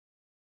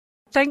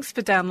Thanks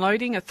for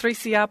downloading a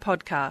 3CR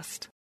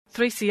podcast.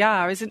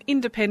 3CR is an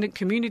independent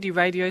community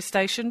radio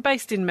station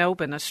based in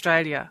Melbourne,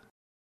 Australia.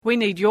 We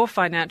need your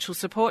financial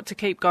support to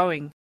keep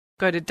going.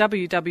 Go to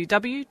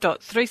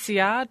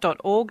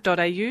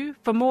www.3cr.org.au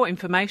for more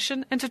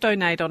information and to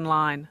donate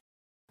online.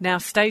 Now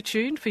stay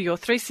tuned for your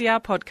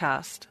 3CR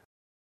podcast.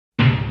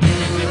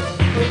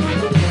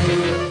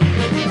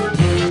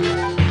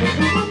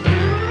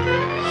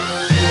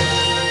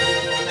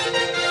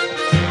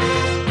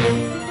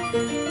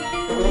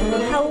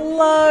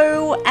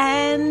 Hello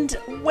and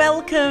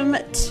welcome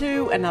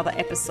to another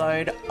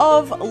episode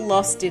of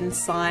Lost in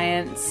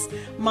Science.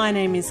 My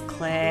name is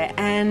Claire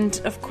and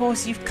of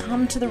course you've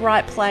come to the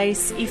right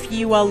place if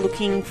you are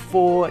looking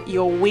for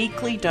your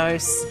weekly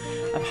dose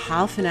of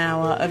half an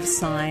hour of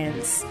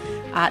science,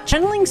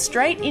 channeling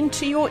straight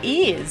into your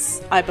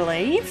ears, I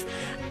believe.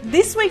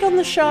 This week on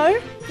the show,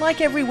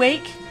 like every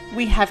week,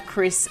 we have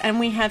Chris and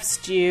we have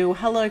Stu.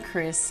 Hello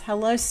Chris.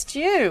 Hello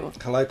Stu.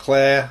 Hello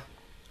Claire.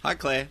 Hi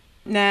Claire.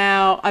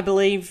 Now, I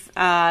believe,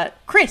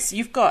 Chris,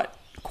 you've got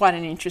quite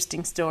an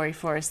interesting story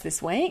for us this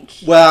week.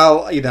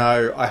 Well,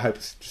 I hope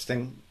it's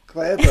interesting,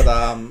 Claire, but,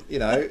 I'm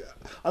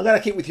going to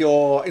keep with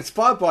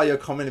inspired by your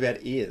comment about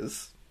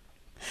ears.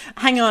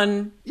 Hang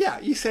on. Yeah,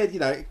 you said,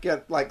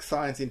 get,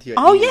 science into your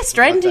ears. Oh, yeah,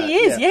 straight into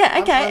ears. Yeah,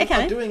 okay.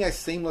 I'm doing a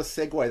seamless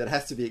segue that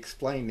has to be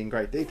explained in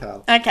great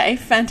detail. Okay,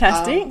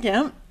 fantastic,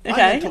 yeah. Okay. I'm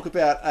going to talk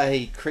about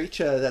a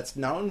creature that's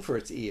known for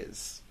its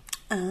ears.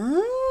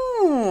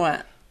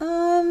 Oh,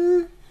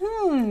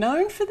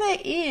 known for their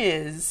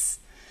ears.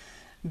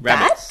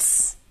 Rabbits?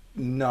 Bats?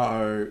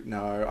 No.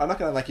 I'm not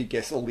going to make you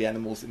guess all the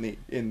animals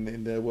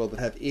in the world that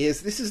have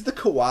ears. This is the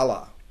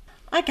koala.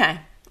 Okay,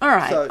 all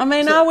right.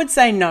 I would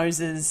say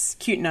noses,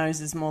 cute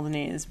noses more than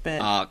ears, but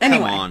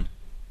come on.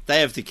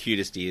 They have the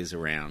cutest ears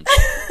around.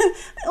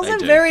 They also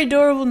have very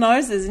adorable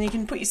noses, and you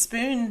can put your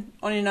spoon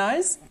on your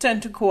nose,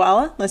 turn to a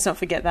koala. Let's not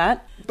forget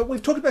that. But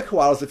we've talked about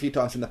koalas a few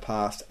times in the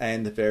past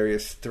and the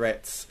various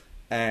threats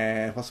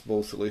and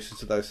possible solutions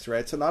to those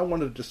threats. And I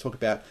wanted to just talk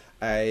about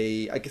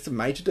a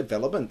major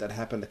development that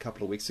happened a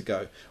couple of weeks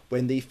ago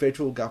when the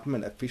federal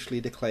government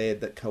officially declared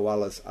that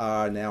koalas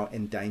are now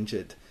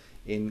endangered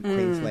in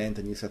Queensland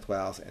and New South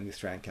Wales and the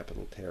Australian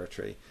Capital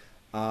Territory.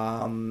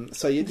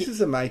 This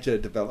is a major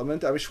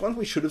development. One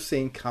we should have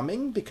seen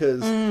coming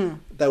because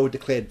they were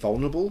declared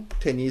vulnerable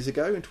 10 years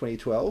ago in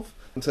 2012.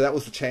 And so that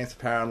was the chance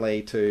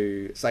apparently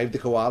to save the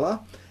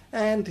koala.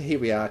 And here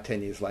we are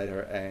 10 years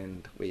later,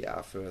 and we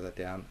are further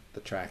down the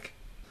track.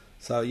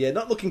 So, yeah,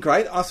 not looking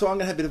great. So I'm going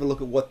to have a bit of a look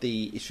at what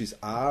the issues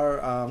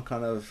are,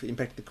 kind of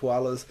impacting the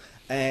koalas,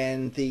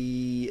 and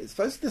the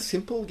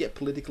simple yet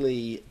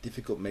politically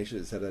difficult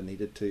measures that are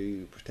needed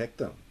to protect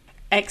them.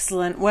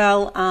 Excellent.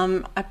 Well,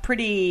 a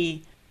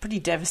pretty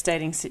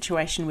devastating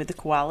situation with the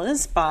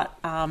koalas, but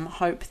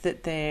hope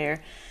that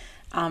there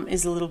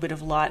is a little bit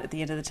of light at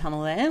the end of the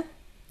tunnel there.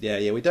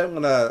 Yeah, we don't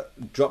want to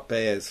drop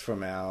bears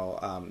from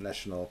our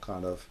national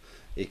kind of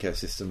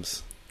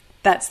ecosystems.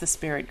 That's the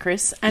spirit,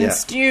 Chris. And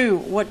Stu,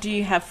 what do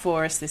you have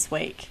for us this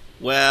week?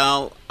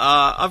 Well,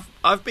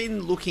 I've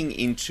been looking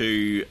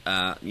into,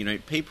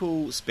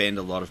 people spend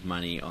a lot of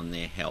money on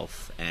their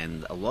health,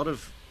 and a lot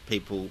of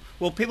people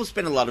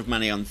spend a lot of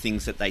money on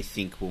things that they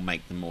think will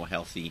make them more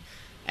healthy.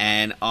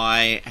 And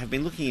I have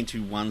been looking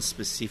into one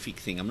specific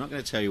thing. I'm not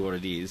going to tell you what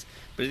it is,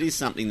 but it is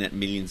something that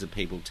millions of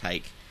people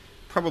take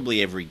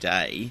probably every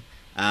day,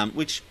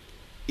 which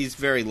is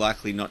very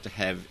likely not to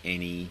have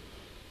any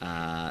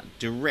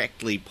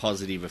directly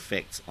positive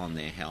effects on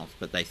their health,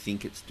 but they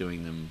think it's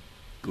doing them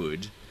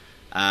good.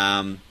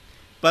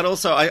 But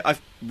also,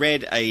 I've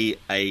read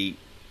a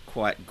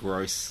quite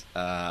gross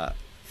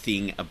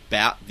thing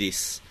about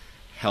this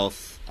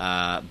health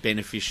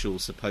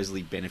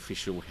supposedly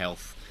beneficial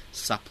health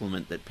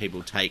supplement that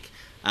people take,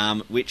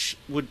 which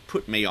would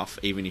put me off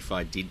even if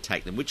I did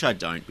take them, which I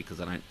don't,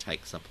 because I don't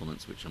take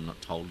supplements which I'm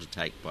not told to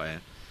take by a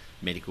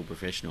medical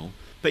professional.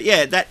 But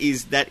yeah, that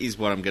is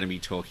what I'm going to be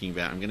talking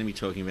about. I'm going to be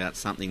talking about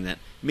something that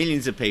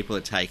millions of people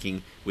are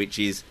taking, which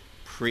is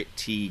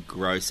pretty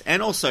gross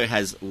and also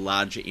has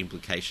larger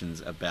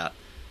implications about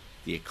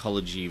the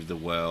ecology of the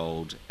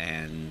world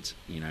and,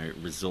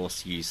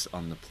 resource use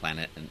on the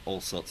planet and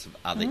all sorts of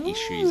other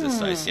issues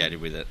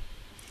associated with it.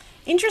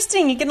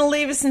 Interesting. You're going to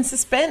leave us in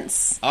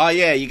suspense. Oh,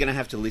 yeah. You're going to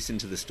have to listen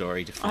to the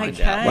story to find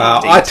out.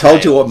 Wow, I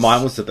told you what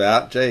mine was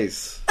about.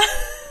 Jeez.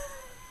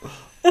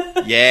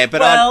 Yeah,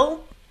 but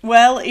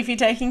Well, if you're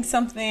taking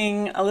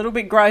something a little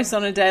bit gross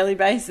on a daily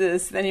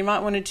basis, then you might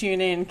want to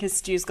tune in because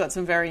Stu's got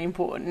some very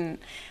important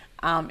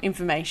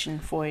information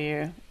for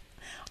you.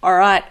 All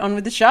right, on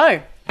with the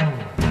show.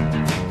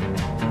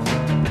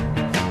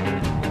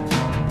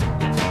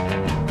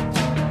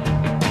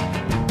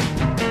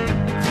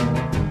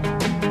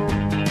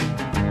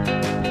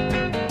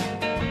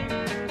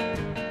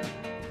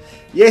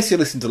 Yes, you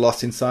listen to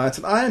Lost in Science,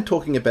 and I am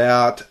talking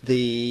about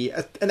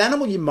an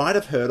animal you might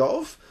have heard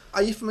of.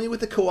 Are you familiar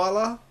with the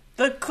koala?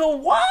 The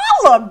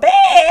koala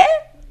bear?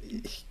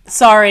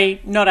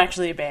 Sorry, not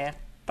actually a bear,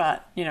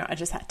 but, I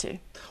just had to.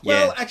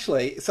 Well, Yeah.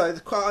 actually, so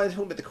talking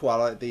about the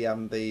koala, the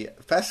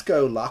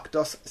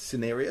Phascolarctos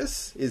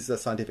cinereus is the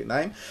scientific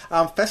name.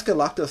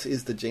 Phascolarctos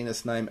is the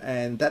genus name,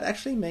 and that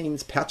actually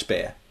means pouch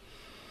bear.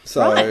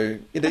 So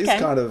Right. it is Okay.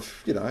 kind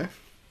of,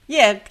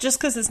 Yeah, just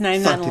because it's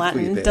named that in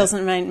Scientifically Latin bear.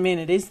 doesn't mean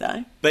it is,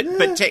 though. But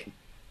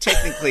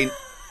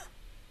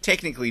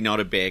technically not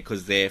a bear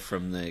because they're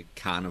from the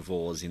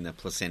carnivores in the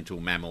placental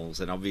mammals,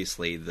 and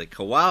obviously the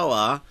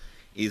koala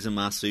is a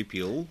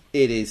marsupial.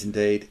 it is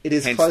indeed. It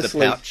is Hence closely.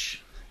 the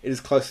pouch. It is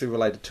closely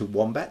related to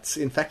wombats.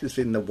 In fact, it's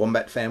in the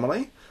wombat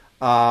family,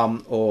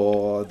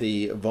 or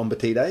the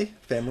Vombatidae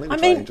family, which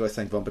I mean- enjoy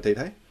saying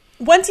Vombatidae.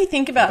 Once you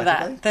think about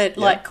Basically, that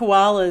yeah. like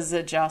koalas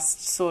are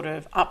just sort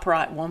of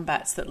upright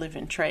wombats that live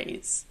in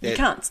trees. You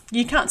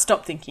They're- can't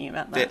stop thinking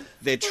about that.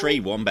 They're tree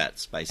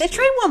wombats, They're basically.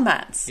 tree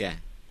wombats Yeah.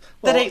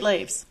 that Well, eat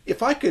leaves.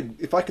 If I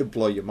could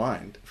blow your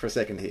mind for a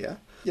second here,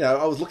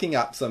 I was looking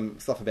up some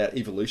stuff about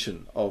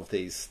evolution of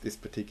this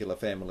particular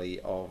family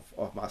of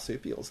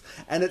marsupials,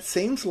 and it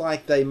seems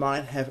like they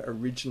might have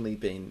originally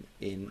been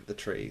in the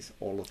trees,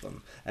 all of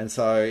them. And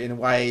so, in a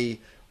way,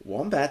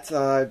 wombats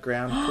are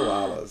ground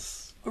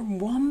koalas.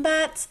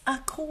 Wombats are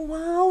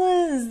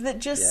koalas that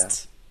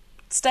just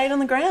stayed on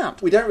the ground.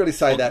 We don't really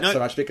say Well, that no- so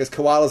much because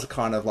koalas are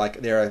kind of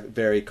like, they're a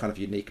very kind of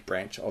unique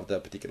branch of the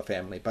particular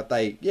family, but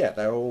they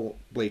all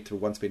believed to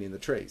have once been in the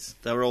trees.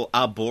 They were all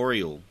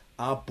arboreal.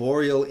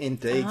 Arboreal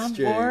indeed,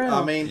 Stu. Arboreal.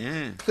 I mean,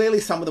 Yeah. clearly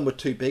some of them were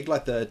too big,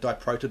 like the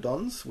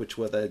Diprotodons, which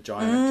were the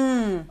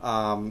giant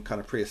kind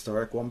of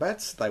prehistoric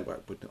wombats. They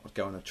would not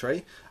go in a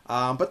tree.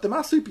 But the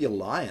marsupial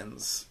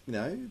lions,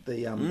 they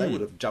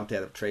would have jumped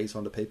out of trees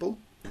onto people.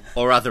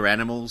 Or other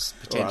animals,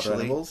 Or potentially.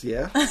 other animals,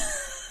 yeah.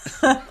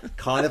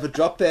 Kind of a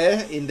drop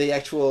there in the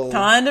actual...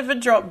 Kind of a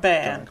drop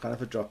bear. Kind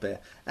of a drop there.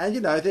 And,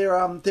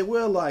 there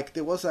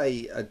was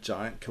a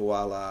giant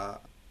koala,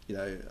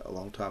 a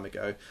long time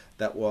ago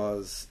that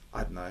was,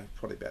 I don't know,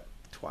 probably about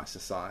twice the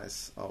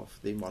size of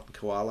the modern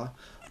koala.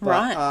 But,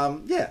 Right.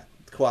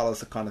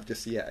 Koalas are kind of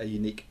just, a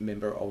unique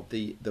member of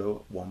the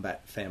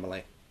wombat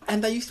family.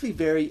 And they used to be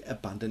very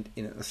abundant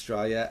in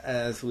Australia,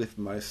 as with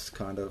most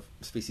kind of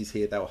species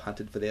here. They were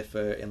hunted for their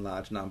fur in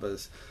large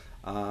numbers.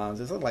 There's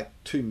something like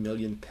 2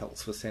 million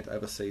pelts were sent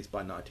overseas by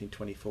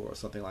 1924 or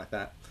something like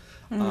that.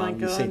 Oh my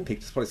You've seen God.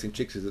 probably seen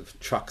pictures of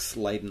trucks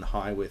laden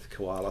high with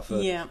koala fur.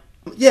 Yeah.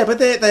 Yeah, but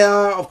they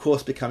are, of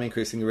course, becoming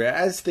increasingly rare,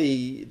 as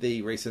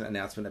the recent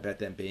announcement about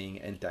them being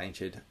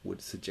endangered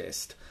would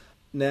suggest.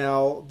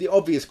 Now, the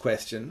obvious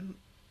question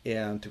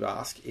to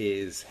ask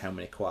is, how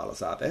many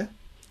koalas are there?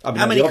 I mean,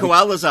 How many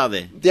koalas are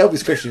there? The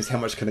obvious question is, how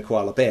much can a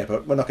koala bear?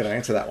 But we're not going to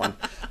answer that one.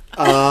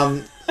 How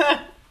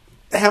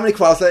many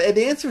koalas? And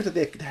the answer to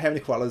the how many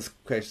koalas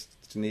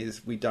question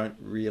is, we don't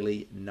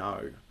really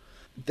know.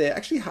 They're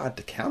actually hard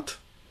to count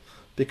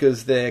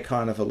because they're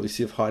kind of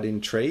elusive, hide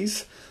in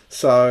trees.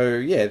 So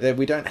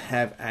we don't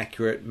have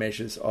accurate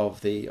measures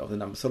of the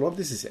numbers. So a lot of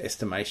this is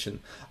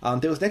estimation.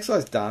 There was an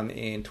exercise done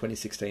in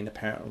 2016,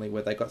 apparently,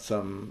 where they got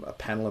a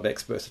panel of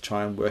experts to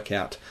try and work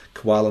out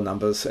koala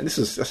numbers. And this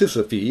was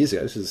a few years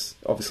ago. This is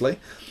obviously,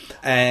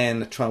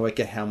 and try and work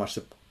out how much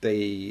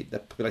the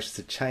populations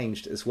had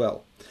changed as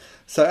well.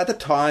 So at the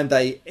time,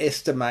 they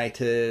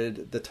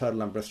estimated the total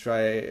number of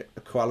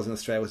koalas in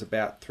Australia was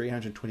about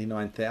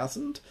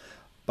 329,000.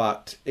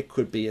 But it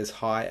could be as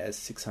high as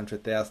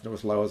 600,000 or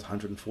as low as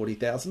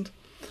 140,000.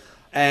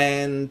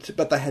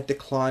 But they had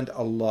declined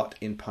a lot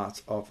in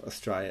parts of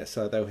Australia.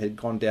 So they had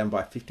gone down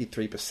by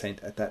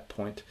 53% at that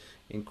point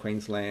in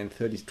Queensland,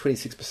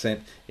 26%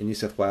 in New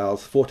South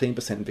Wales,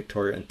 14% in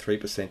Victoria, and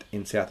 3%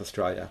 in South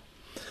Australia.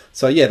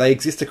 So they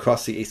exist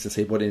across the eastern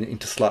seaboard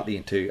and slightly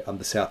into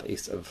the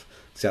southeast of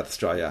South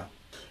Australia.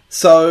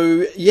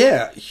 So,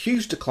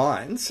 huge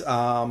declines,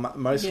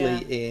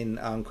 mostly in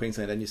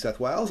Queensland and New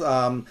South Wales.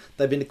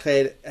 They've been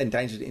declared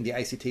endangered in the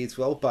ACT as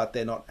well, but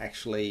they're not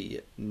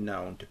actually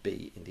known to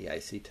be in the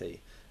ACT,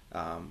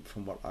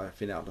 from what I've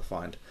been able to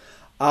find.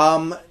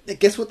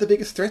 Guess what the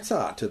biggest threats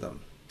are to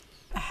them?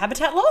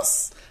 Habitat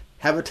loss?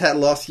 Habitat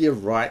loss, you're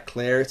right,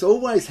 Claire. It's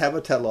always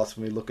habitat loss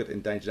when we look at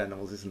endangered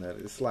animals, isn't it?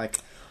 It's like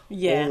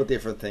all the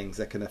different things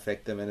that can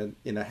affect them.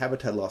 And,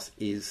 habitat loss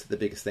is the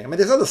biggest thing. I mean,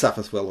 there's other stuff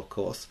as well, of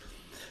course.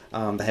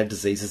 They have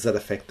diseases that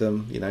affect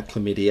them,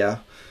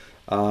 chlamydia,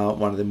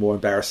 one of the more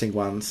embarrassing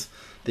ones.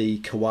 The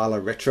koala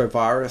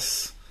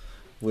retrovirus,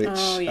 which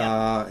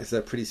is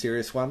a pretty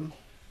serious one.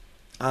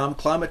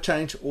 Climate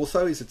change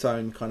also is its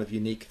own kind of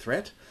unique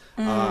threat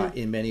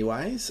in many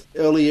ways.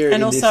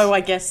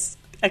 I guess,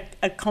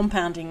 a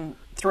compounding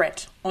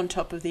threat on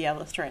top of the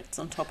other threats,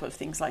 on top of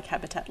things like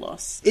habitat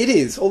loss. It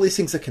is. All these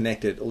things are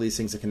connected.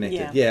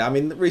 Yeah. I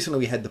mean, recently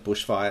we had the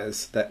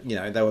bushfires that,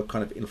 they were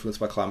kind of influenced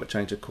by climate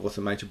change, of course,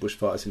 the major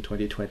bushfires in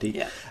 2020.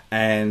 Yeah.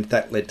 And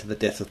that led to the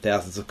death of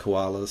thousands of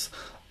koalas.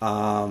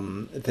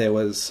 There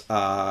was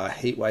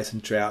heat waves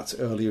and droughts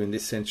earlier in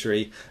this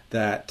century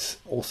that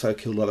also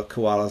killed a lot of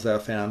koalas. They were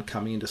found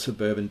coming into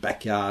suburban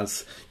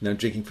backyards,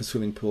 drinking from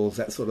swimming pools,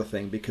 that sort of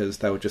thing, because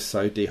they were just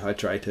so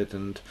dehydrated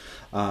and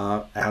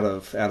out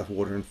of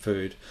water and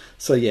food.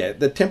 So yeah,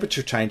 the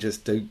temperature changes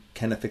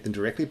can affect them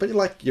directly. But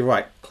you're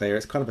right, Claire.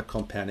 It's kind of a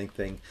compounding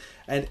thing,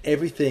 and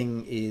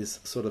everything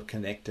is sort of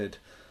connected.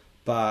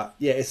 But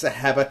yeah, it's a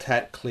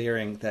habitat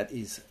clearing that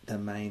is the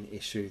main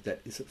issue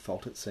that is at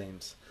fault, it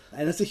seems.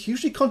 And it's a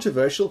hugely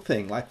controversial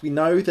thing. We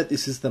know that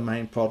this is the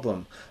main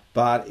problem,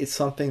 but it's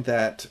something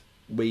that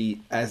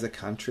we as a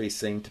country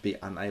seem to be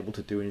unable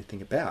to do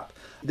anything about.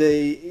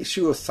 The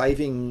issue of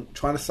trying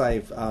to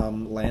save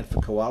land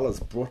for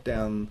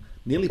koalas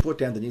nearly brought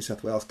down the New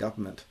South Wales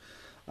government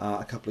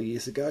a couple of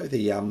years ago.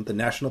 The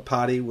National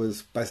Party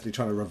was basically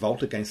trying to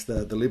revolt against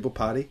the Liberal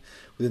Party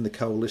within the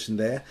coalition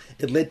there.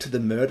 It led to the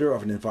murder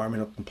of an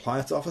environmental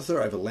compliance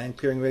officer over land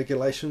clearing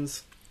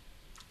regulations.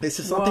 This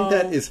is something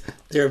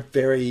there are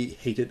very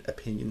heated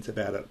opinions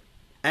about it.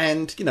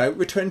 And,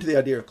 returning to the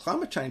idea of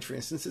climate change, for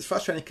instance, it's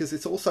frustrating because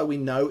we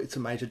know it's a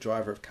major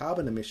driver of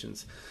carbon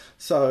emissions.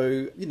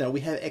 So, we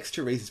have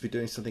extra reasons to be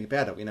doing something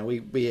about it.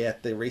 We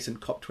at the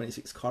recent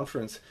COP26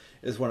 conference,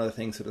 is one of the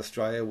things that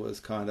Australia was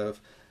kind of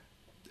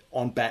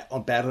on bad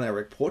on our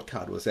report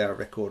card, was our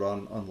record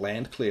on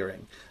land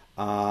clearing.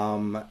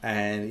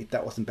 And if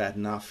that wasn't bad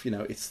enough,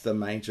 it's the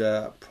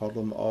major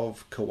problem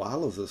of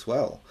koalas as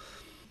well.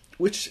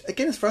 Which,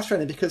 again, is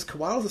frustrating because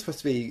koalas are supposed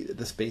to be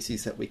the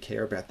species that we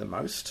care about the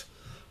most,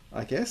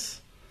 I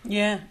guess.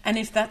 Yeah, and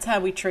if that's how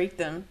we treat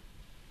them...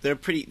 They're a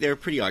pretty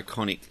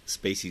iconic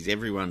species.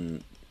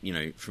 Everyone,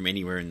 from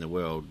anywhere in the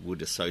world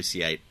would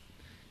associate...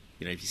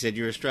 if you said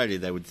you're Australia,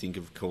 they would think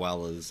of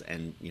koalas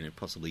and,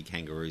 possibly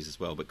kangaroos as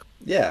well. But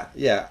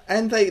Yeah.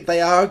 And they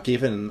are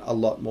given a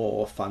lot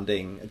more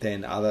funding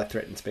than other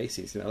threatened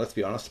species. Let's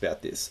be honest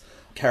about this.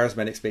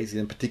 Charismatic species,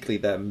 and particularly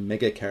the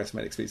mega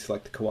charismatic species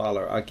like the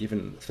koala, are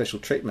given special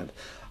treatment,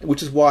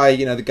 which is why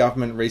the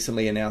government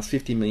recently announced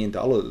 $50 million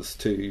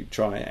to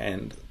try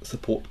and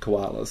support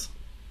koalas.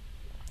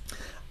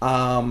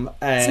 And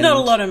it's not a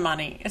lot of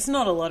money.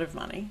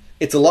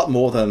 It's a lot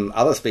more than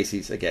other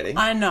species are getting.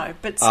 I know,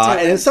 but still,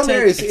 and in some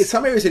areas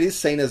it is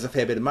seen as a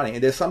fair bit of money,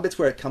 and there's some bits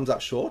where it comes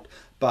up short.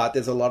 But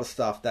there's a lot of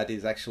stuff that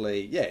is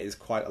actually is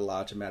quite a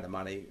large amount of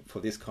money for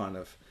this kind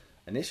of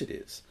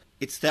initiatives.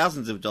 It's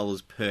thousands of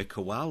dollars per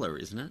koala,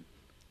 isn't it?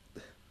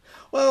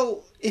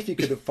 Well, if you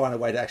could find a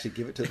way to actually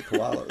give it to the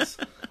koalas.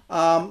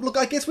 Look,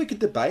 I guess we could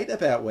debate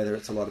about whether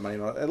it's a lot of money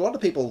or not. A lot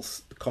of people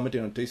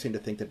commenting on it do seem to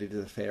think that it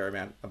is a fair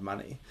amount of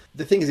money.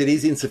 The thing is, it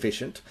is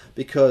insufficient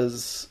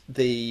because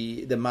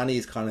the money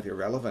is kind of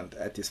irrelevant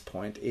at this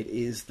point. It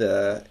is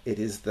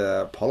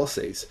the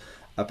policies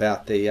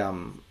about the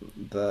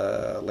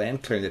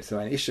land clearing that's the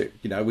main issue.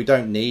 We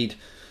don't need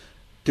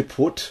to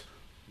put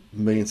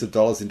millions of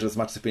dollars into as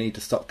much as we need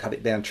to stop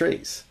cutting down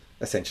trees,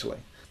 essentially.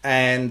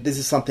 And this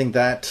is something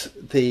that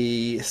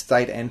the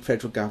state and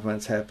federal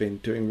governments have been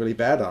doing really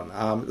bad on.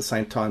 At the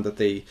same time that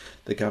the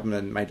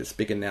government made its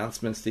big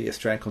announcements, the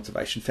Australian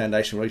Conservation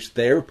Foundation released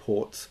their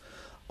reports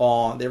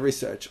on their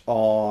research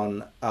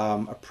on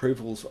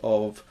approvals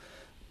of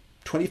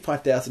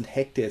 25,000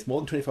 hectares,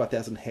 more than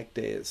 25,000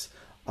 hectares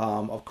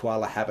of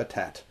koala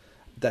habitat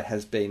that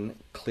has been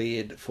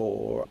cleared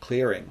for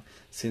clearing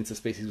since the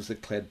species was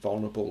declared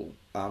vulnerable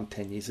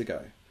 10 years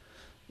ago.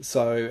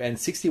 So, and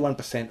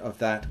 61% of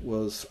that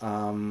was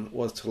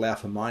to allow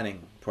for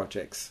mining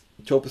projects.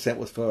 12%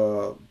 was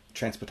for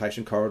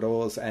transportation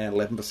corridors, and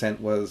 11%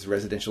 was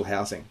residential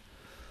housing.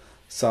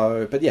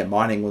 So, but yeah,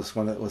 mining was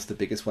the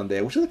biggest one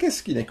there, which I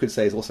guess could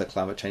say is also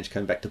climate change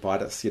coming back to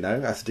bite us.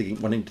 Us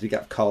wanting to dig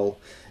up coal,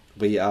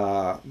 we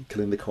are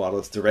killing the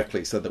koalas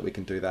directly so that we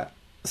can do that.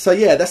 So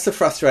yeah, that's the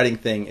frustrating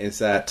thing, is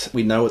that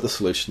we know what the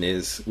solution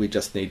is. We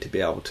just need to be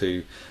able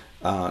to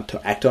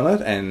act on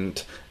it,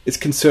 and it's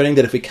concerning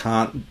that if we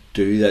can't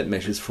do that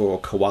measures for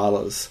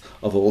koalas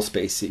of all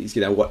species,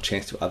 what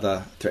chance do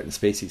other threatened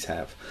species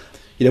have?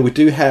 We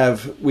do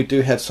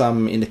have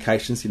some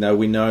indications.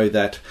 We know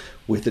that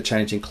with the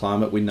changing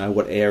climate, we know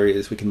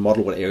we can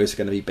model what areas are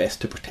going to be best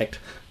to protect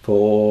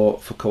for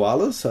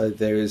koalas. So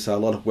there is a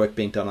lot of work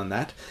being done on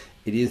that.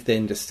 It is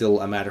then just still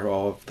a matter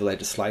of the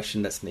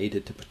legislation that's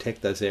needed to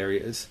protect those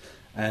areas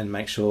and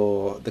make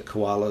sure the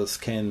koalas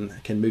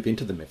can move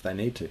into them if they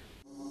need to.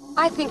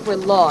 I think we're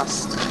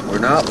lost. We're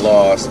not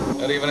lost.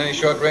 Not even any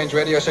short-range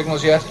radio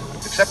signals yet?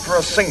 Except for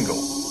a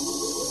single,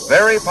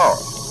 very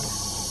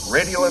powerful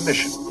radio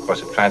emission. Of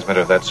course, a transmitter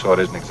of that sort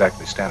isn't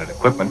exactly standard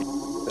equipment.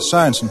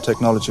 Science and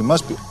technology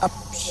must be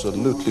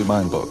absolutely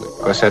mind-boggling. Of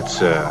course,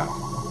 it's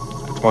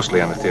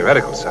mostly on the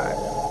theoretical side.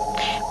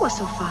 Well,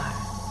 so far.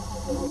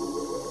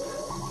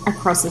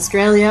 Across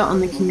Australia on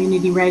the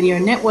Community Radio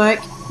Network,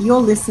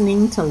 you're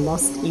listening to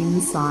Lost in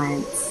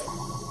Science.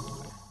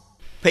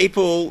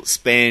 People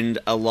spend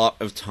a lot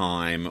of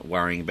time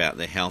worrying about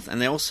their health, and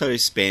they also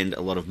spend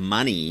a lot of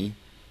money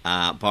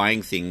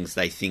buying things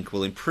they think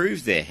will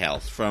improve their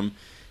health, from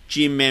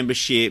gym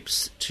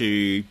memberships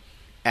to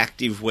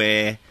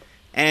activewear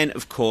And,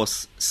 of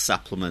course,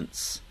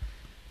 supplements.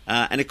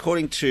 And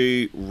according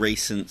to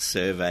recent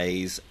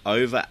surveys,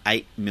 over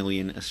 8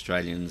 million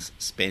Australians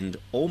spend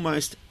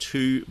almost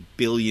 $2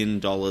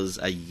 billion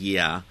a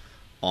year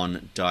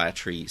on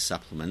dietary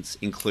supplements,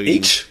 including...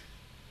 Each?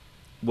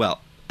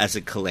 Well, as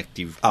a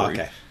collective group. Oh,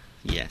 okay.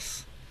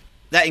 Yes.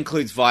 That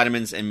includes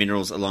vitamins and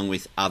minerals along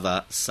with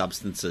other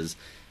substances.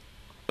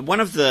 One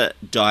of the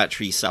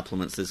dietary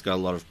supplements that's got a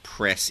lot of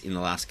press in the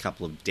last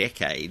couple of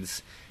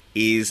decades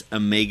is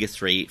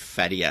omega-3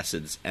 fatty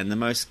acids. And the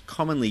most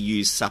commonly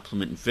used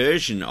supplement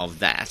version of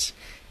that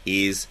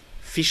is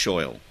fish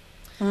oil.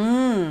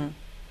 And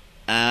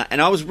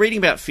I was reading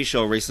about fish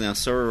oil recently. I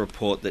saw a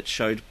report that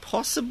showed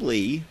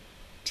possibly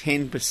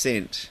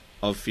 10%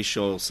 of fish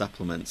oil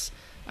supplements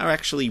are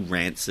actually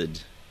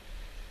rancid.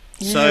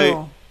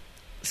 Ew.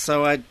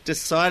 So I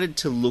decided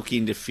to look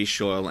into fish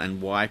oil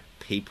and why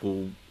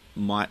people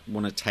might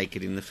want to take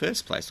it in the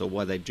first place, or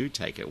why they do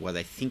take it, why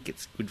they think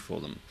it's good for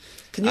them.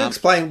 Can you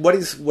explain what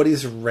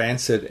is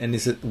rancid, and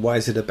why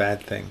is it a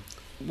bad thing?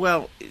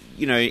 Well,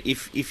 you know,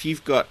 if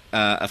you've got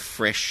a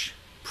fresh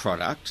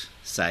product,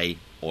 say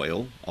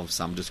oil of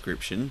some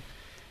description,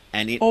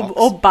 and it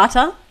or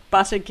butter.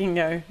 Butter can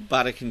go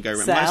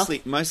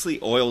south. Mostly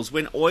oils.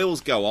 When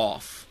oils go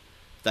off,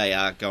 they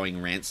are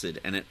going rancid,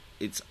 and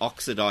it's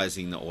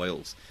oxidizing the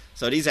oils.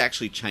 So it is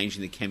actually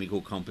changing the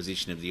chemical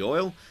composition of the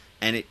oil,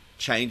 and it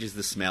changes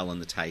the smell and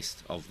the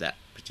taste of that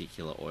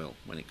particular oil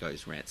when it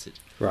goes rancid.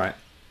 Right.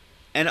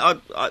 And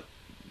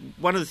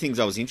one of the things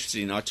I was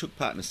interested in, I took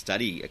part in a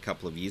study a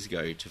couple of years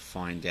ago to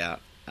find out.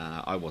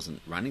 I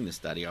wasn't running the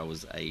study; I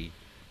was a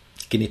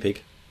guinea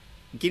pig.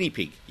 Guinea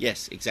pig,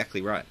 yes,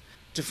 exactly right.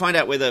 To find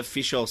out whether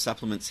fish oil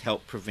supplements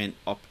help prevent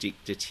optic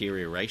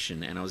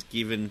deterioration, and I was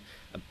given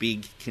a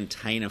big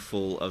container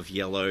full of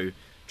yellow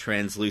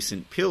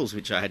translucent pills,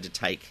 which I had to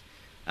take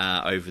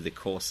over the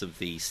course of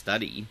the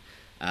study,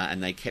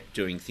 and they kept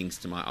doing things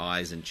to my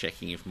eyes and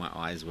checking if my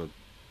eyes were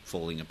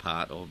falling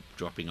apart or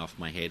dropping off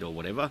my head or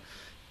whatever.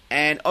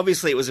 And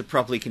obviously it was a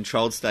properly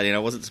controlled study, and I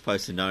wasn't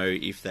supposed to know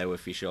if they were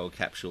fish oil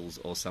capsules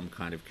or some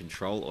kind of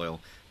control oil.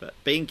 But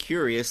being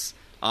curious,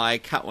 I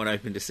cut one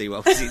open to see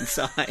what was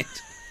inside.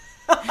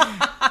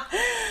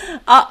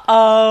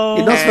 Uh-oh.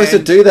 You're not supposed to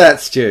do that,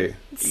 Stu.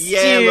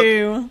 Yeah,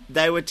 look,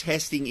 they were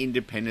testing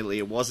independently.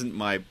 It wasn't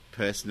my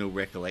personal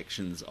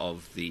recollections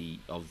of the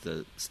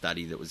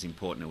study that was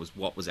important. It was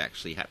what was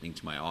actually happening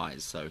to my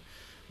eyes. So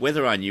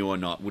whether I knew or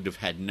not would have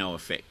had no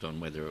effect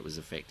on whether it was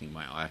affecting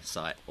my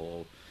eyesight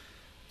or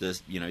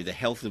the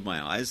health of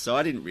my eyes. So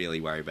I didn't really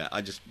worry about it.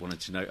 I just wanted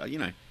to know,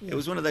 It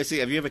was one of those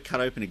things. Have you ever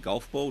cut open a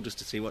golf ball just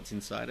to see what's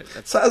inside it?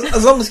 So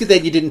as long as you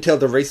didn't tell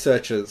the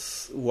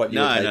researchers what you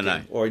were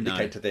taking, or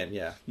indicate to them,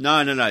 yeah.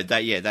 No.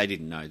 They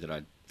didn't know that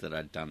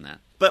I'd done that.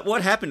 But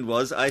what happened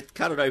was I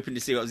cut it open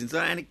to see what was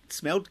inside, and it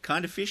smelled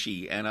kind of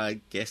fishy, and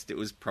I guessed it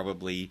was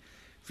probably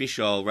fish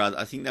oil.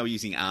 I think they were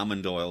using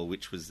almond oil,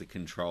 which was the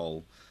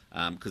control,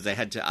 because they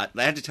had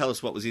to tell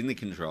us what was in the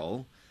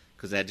control,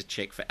 because they had to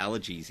check for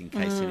allergies in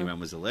case anyone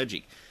was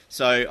allergic.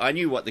 So I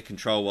knew what the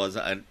control was.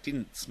 I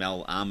didn't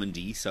smell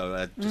almondy, so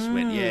I just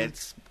went,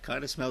 it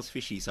kind of smells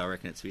fishy, so I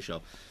reckon it's fish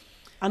oil.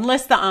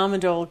 Unless the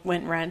almond oil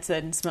went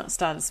rancid and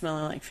started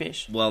smelling like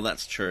fish. Well,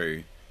 that's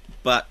true,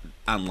 but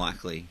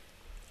unlikely,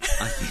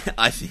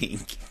 I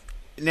think.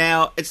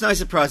 Now, it's no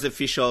surprise that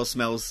fish oil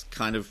smells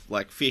kind of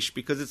like fish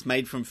because it's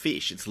made from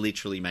fish. It's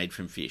literally made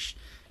from fish.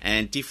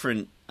 And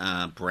different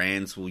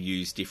brands will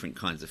use different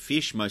kinds of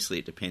fish. Mostly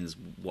it depends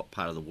what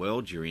part of the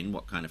world you're in,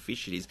 what kind of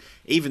fish it is.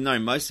 Even though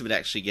most of it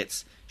actually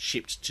gets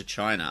shipped to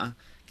China,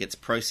 gets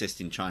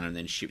processed in China and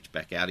then shipped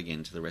back out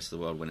again to the rest of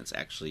the world when it's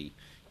actually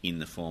in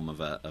the form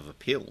of a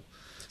pill.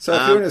 So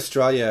if you're in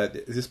Australia,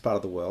 this part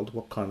of the world,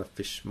 what kind of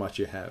fish might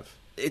you have?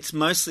 It's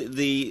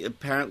mostly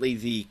apparently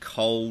the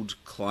cold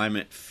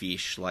climate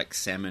fish like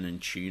salmon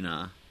and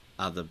tuna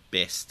are the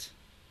best,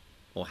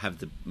 or have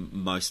the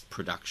most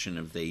production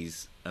of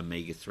these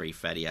omega-3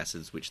 fatty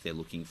acids which they're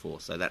looking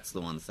for. So that's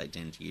the ones they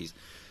tend to use.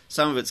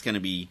 Some of it's going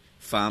to be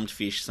farmed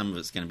fish, some of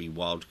it's going to be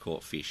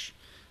wild-caught fish.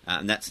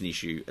 And that's an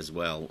issue as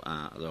well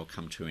that I'll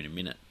come to in a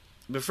minute.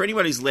 But for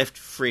anyone who's left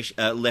fish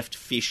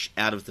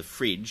out of the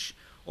fridge,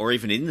 or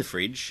even in the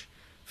fridge,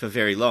 for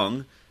very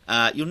long,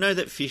 you'll know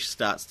that fish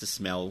starts to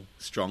smell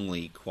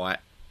strongly quite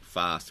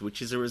fast,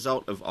 which is a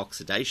result of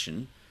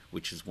oxidation,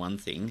 which is one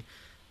thing,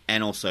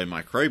 and also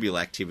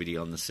microbial activity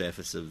on the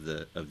surface of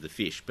the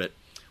fish. But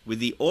with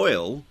the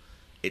oil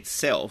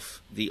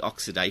itself, the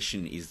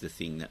oxidation is the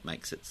thing that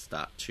makes it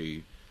start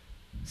to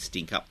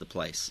stink up the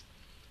place.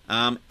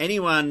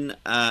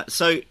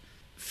 So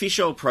fish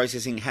oil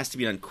processing has to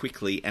be done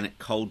quickly and at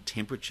cold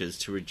temperatures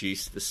to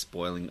reduce the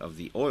spoiling of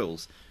the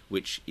oils,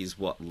 which is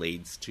what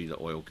leads to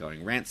the oil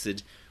going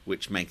rancid,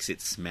 which makes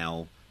it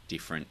smell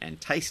different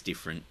and taste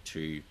different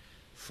to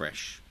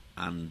fresh,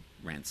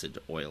 unrancid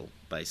oil,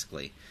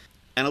 basically.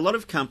 And a lot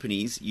of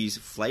companies use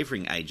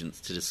flavouring agents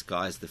to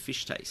disguise the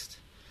fish taste.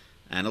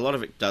 And a lot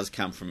of it does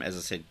come from, as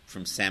I said,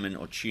 from salmon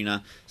or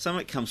tuna. Some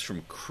of it comes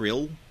from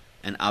krill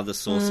and other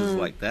sources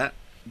like that.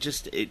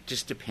 it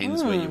just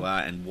depends where you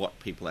are and what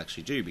people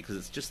actually do, because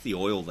it's just the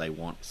oil they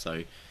want.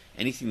 So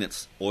anything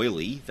that's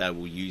oily, they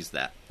will use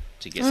that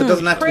to get. So it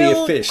doesn't have to be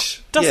a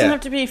fish. Doesn't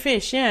have to be a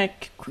fish. Yeah,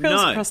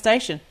 krill's a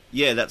crustacean.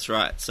 Yeah, that's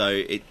right. So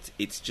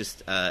it's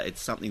just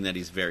it's something that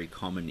is very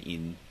common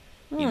in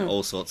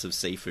all sorts of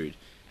seafood.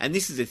 And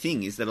this is the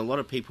thing, is that a lot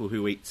of people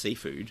who eat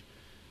seafood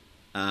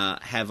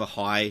have a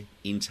high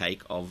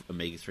intake of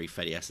omega-3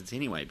 fatty acids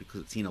anyway,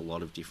 because it's in a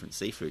lot of different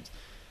seafoods.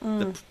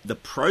 The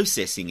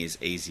processing is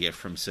easier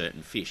from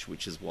certain fish,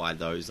 which is why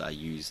those are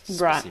used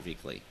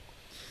specifically. Right.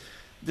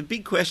 The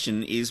big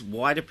question is,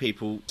 why do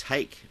people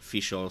take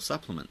fish oil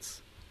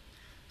supplements?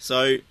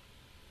 So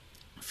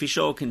fish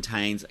oil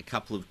contains a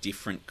couple of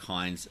different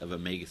kinds of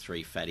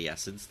omega-3 fatty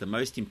acids. The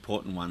most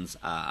important ones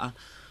are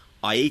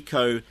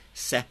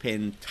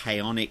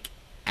eicosapentaenoic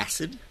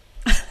acid,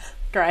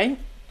 great,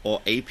 or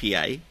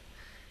EPA,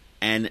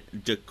 and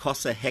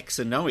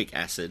docosahexaenoic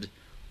acid,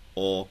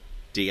 or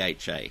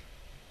DHA.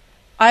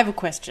 I have a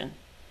question.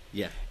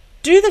 Yeah.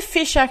 Do the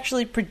fish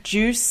actually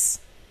produce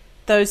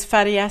those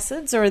fatty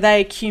acids, or are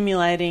they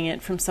accumulating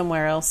it from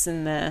somewhere else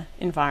in the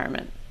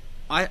environment?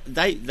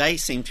 They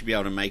seem to be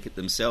able to make it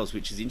themselves,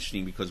 which is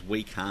interesting because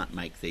we can't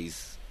make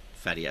these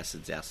fatty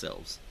acids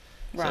ourselves.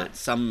 Right.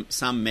 So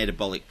some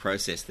metabolic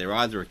process, they're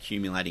either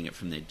accumulating it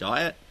from their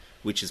diet,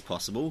 which is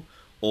possible,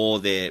 or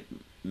they're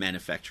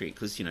manufacturing,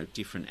 because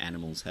different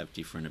animals have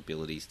different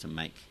abilities to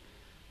make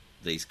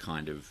these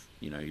kind of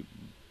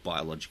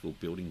biological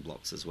building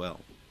blocks as well.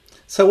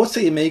 So what's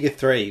the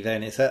omega-3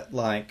 then? Is that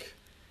like,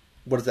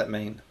 what does that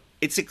mean?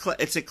 It's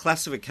a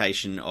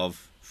classification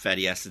of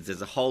fatty acids.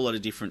 There's a whole lot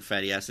of different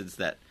fatty acids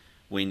that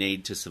we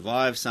need to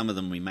survive. Some of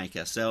them we make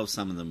ourselves,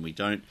 some of them we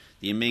don't.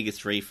 The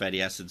omega-3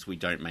 fatty acids we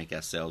don't make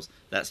ourselves.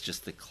 That's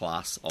just the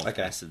class of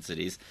acids it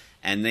is.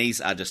 And these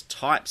are just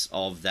types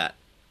of that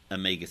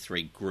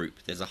omega-3 group.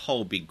 There's a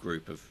whole big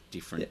group of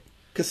different...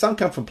 Because some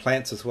come from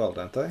plants as well,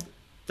 don't they?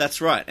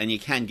 That's right, and you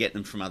can get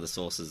them from other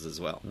sources as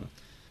well.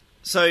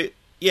 So,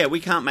 we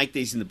can't make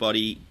these in the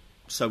body,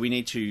 so we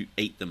need to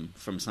eat them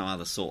from some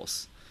other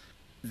source.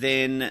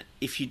 Then,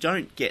 if you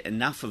don't get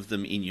enough of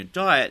them in your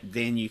diet,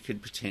 then you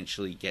could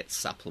potentially get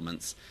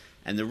supplements.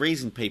 And the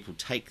reason people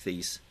take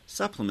these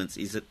supplements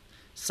is that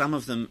some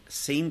of them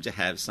seem to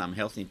have some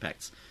health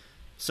impacts.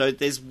 So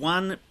there's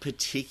one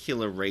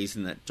particular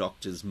reason that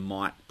doctors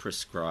might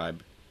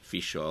prescribe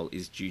fish oil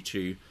is due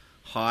to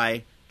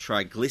high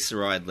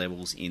triglyceride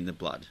levels in the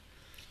blood.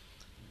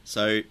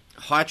 So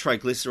high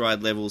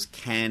triglyceride levels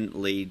can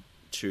lead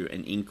to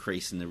an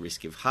increase in the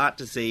risk of heart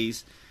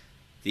disease.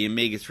 The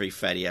omega-3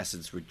 fatty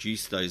acids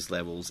reduce those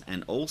levels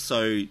and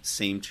also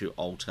seem to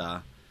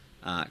alter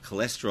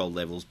cholesterol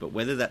levels, but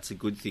whether that's a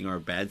good thing or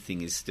a bad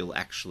thing is still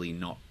actually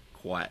not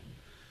quite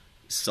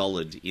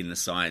solid in the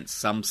science.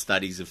 Some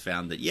studies have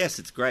found that yes,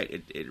 it's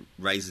great, it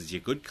raises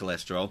your good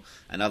cholesterol,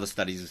 and other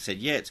studies have said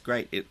yeah, it's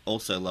great, it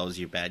also lowers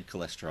your bad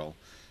cholesterol.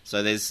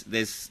 So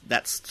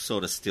that's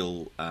sort of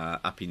still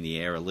up in the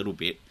air a little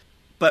bit.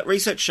 But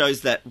research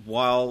shows that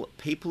while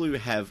people who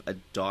have a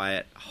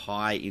diet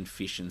high in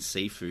fish and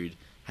seafood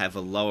have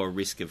a lower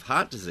risk of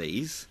heart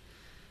disease,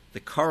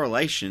 the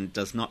correlation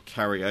does not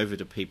carry over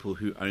to people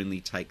who only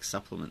take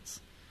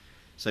supplements.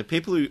 So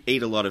people who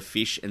eat a lot of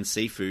fish and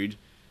seafood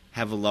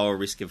have a lower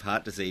risk of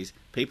heart disease.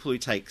 People who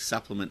take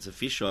supplements of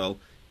fish oil,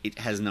 it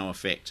has no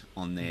effect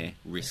on their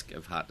risk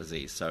of heart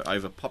disease. So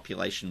over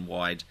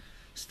population-wide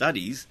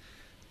studies,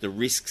 the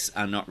risks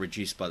are not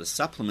reduced by the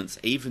supplements,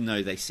 even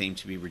though they seem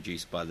to be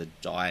reduced by the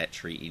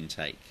dietary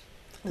intake.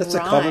 That's a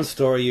common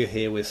story you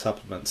hear with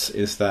supplements,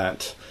 is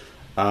that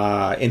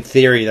in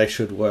theory they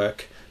should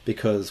work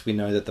because we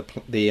know that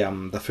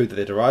the food that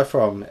they're derived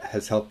from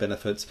has health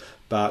benefits,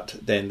 but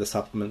then the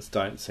supplements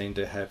don't seem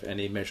to have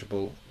any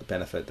measurable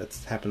benefit. That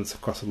happens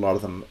across a lot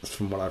of them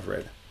from what I've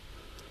read.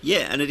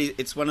 Yeah, and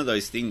it's one of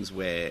those things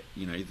where,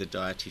 the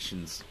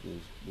dietitians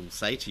will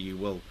say to you,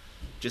 well,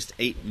 just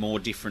eat more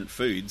different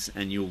foods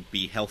and you'll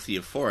be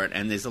healthier for it.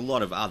 And there's a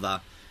lot of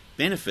other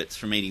benefits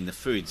from eating the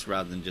foods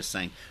rather than just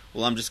saying,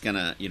 well, I'm just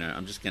gonna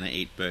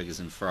eat burgers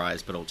and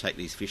fries, but I'll take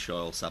these fish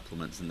oil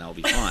supplements and they'll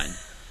be fine.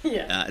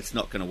 It's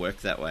not going to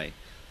work that way.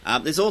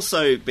 There's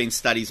also been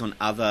studies on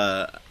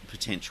other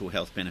potential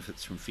health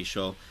benefits from fish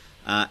oil.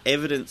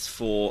 Evidence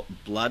for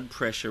blood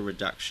pressure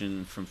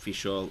reduction from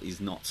fish oil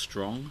is not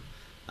strong,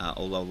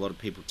 although a lot of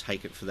people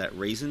take it for that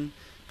reason.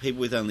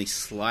 People with only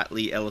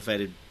slightly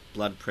elevated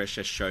blood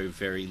pressure show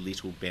very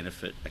little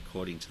benefit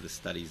according to the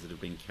studies that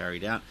have been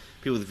carried out.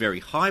 People with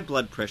very high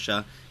blood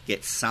pressure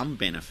get some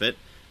benefit,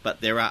 but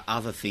there are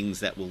other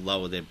things that will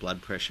lower their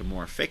blood pressure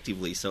more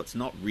effectively, so it's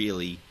not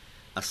really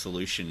a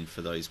solution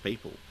for those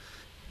people.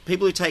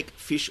 People who take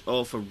fish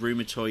oil for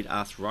rheumatoid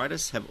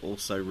arthritis have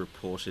also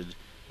reported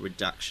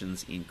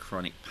reductions in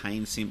chronic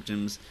pain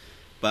symptoms,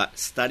 but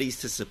studies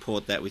to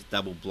support that with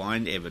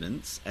double-blind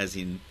evidence, as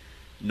in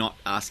not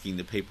asking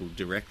the people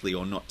directly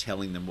or not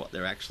telling them what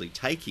they're actually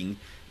taking,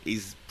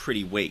 is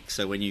pretty weak.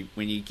 So when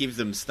you give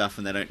them stuff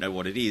and they don't know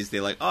what it is,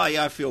 they're like, oh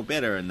yeah, I feel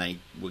better, and they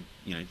would,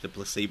 the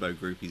placebo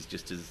group is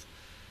just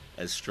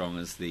as strong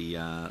as the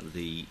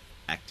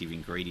active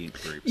ingredient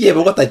groups. Yeah,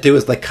 but what they do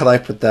is they cut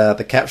open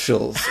the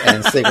capsules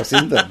and see what's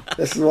in them.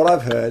 This is what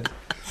I've heard.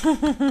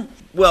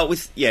 Well,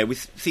 with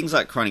things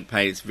like chronic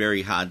pain, it's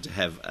very hard to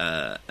have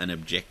an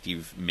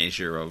objective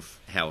measure of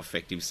how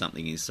effective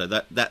something is. So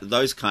that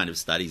those kind of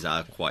studies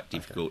are quite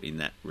difficult in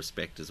that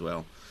respect as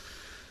well.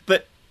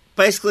 But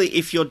basically,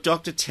 if your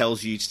doctor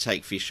tells you to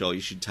take fish oil,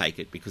 you should take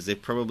it because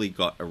they've probably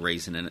got a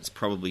reason, and it's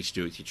probably to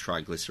do with your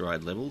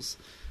triglyceride levels.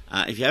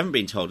 If you haven't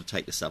been told to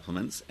take the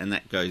supplements, and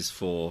that goes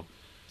for,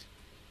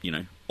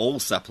 all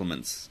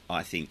supplements,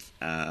 I think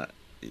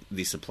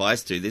this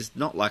applies to, there's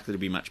not likely to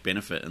be much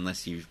benefit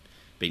unless you've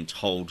been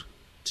told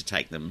to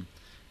take them.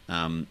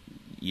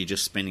 You're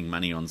just spending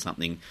money on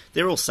something.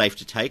 They're all safe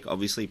to take.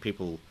 Obviously,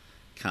 people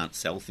can't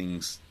sell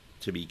things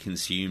to be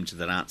consumed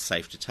that aren't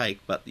safe to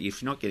take, but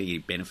if you're not getting any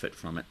benefit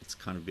from it, it's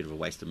kind of a bit of a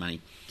waste of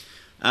money.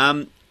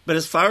 But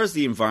as far as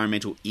the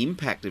environmental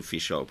impact of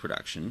fish oil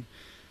production,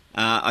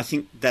 I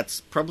think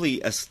that's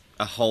probably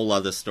a whole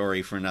other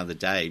story for another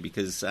day,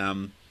 because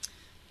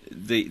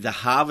the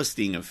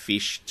harvesting of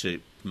fish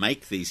to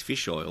make these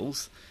fish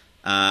oils,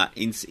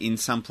 in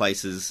some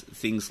places,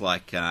 things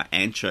like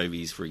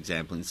anchovies, for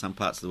example, in some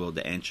parts of the world,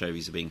 the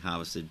anchovies are being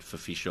harvested for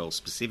fish oil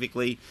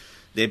specifically.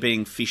 They're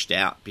being fished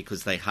out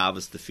because they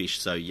harvest the fish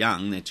so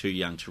young, they're too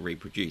young to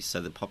reproduce.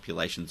 So the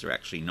populations are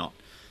actually not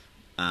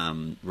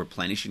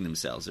replenishing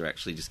themselves. They're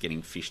actually just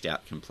getting fished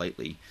out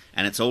completely.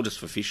 And it's all just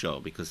for fish oil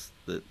because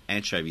the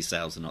anchovy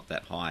sales are not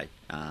that high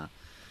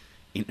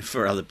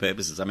for other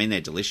purposes. I mean,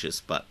 they're delicious,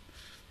 but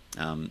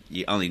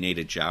you only need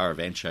a jar of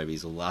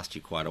anchovies. It'll last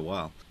you quite a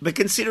while. But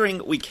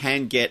considering we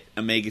can get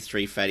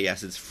omega-3 fatty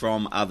acids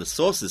from other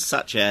sources,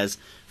 such as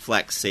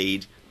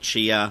flaxseed,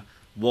 chia,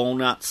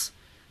 walnuts,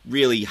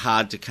 really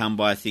hard to come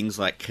by things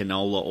like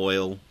canola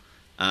oil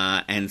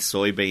and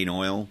soybean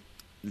oil.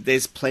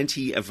 There's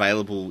plenty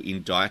available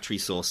in dietary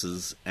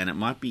sources, and it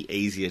might be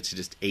easier to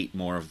just eat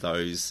more of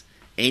those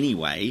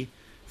anyway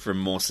from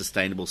more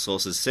sustainable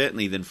sources,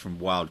 certainly than from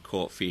wild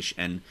caught fish,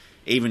 and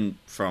even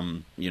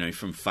from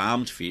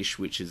farmed fish,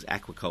 which is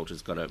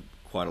aquaculture's got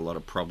quite a lot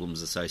of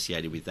problems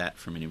associated with that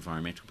from an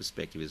environmental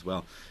perspective as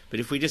well. But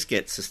if we just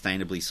get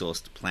sustainably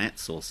sourced plant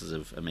sources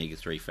of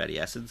omega-3 fatty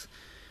acids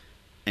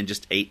and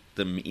just eat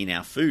them in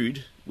our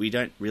food, we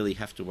don't really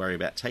have to worry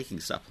about taking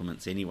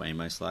supplements anyway,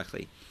 most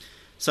likely.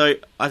 So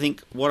I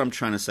think what I'm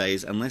trying to say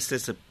is, unless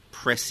there's a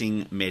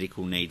pressing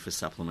medical need for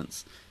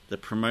supplements, the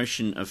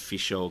promotion of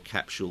fish oil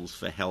capsules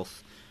for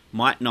health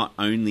might not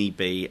only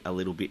be a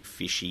little bit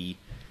fishy,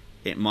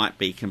 it might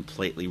be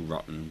completely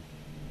rotten.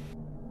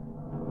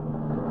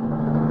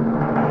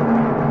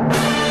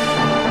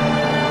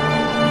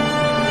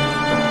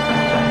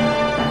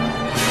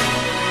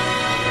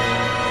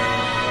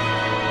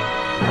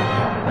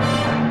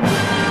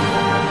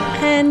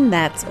 And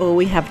that's all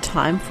we have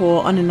time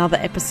for on another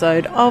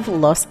episode of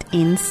Lost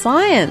in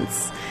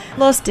Science.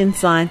 Lost in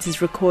Science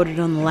is recorded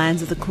on the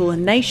lands of the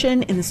Kulin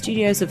Nation in the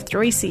studios of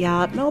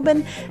 3CR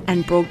Melbourne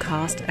and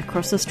broadcast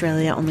across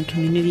Australia on the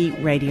Community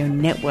Radio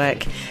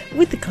Network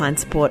with the kind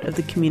support of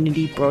the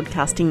Community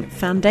Broadcasting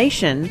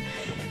Foundation.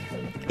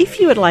 If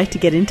you would like to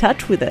get in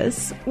touch with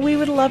us, we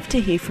would love to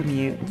hear from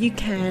you. You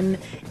can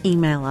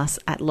email us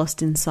at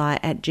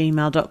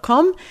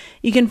lostinsci@gmail.com.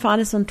 You can find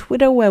us on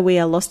Twitter, where we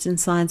are Lost in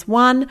Science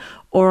 1,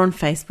 or on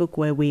Facebook,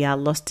 where we are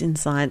Lost in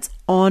Science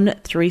on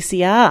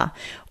 3CR.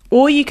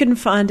 Or you can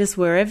find us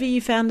wherever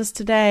you found us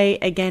today,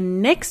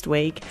 again next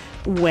week,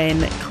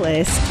 when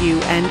Claire, Stu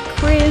and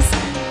Chris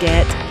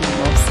get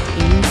lost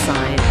in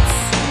science.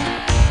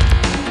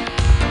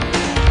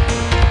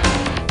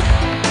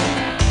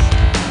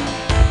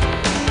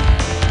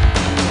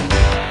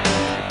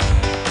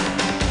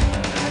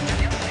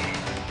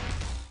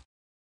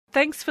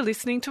 Thanks for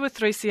listening to a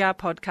 3CR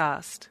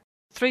podcast.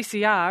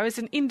 3CR is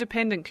an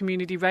independent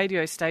community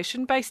radio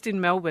station based in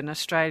Melbourne,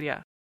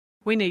 Australia.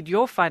 We need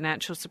your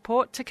financial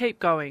support to keep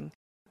going.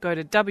 Go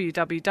to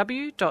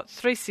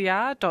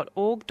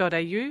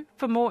www.3cr.org.au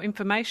for more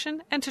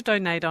information and to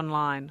donate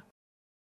online.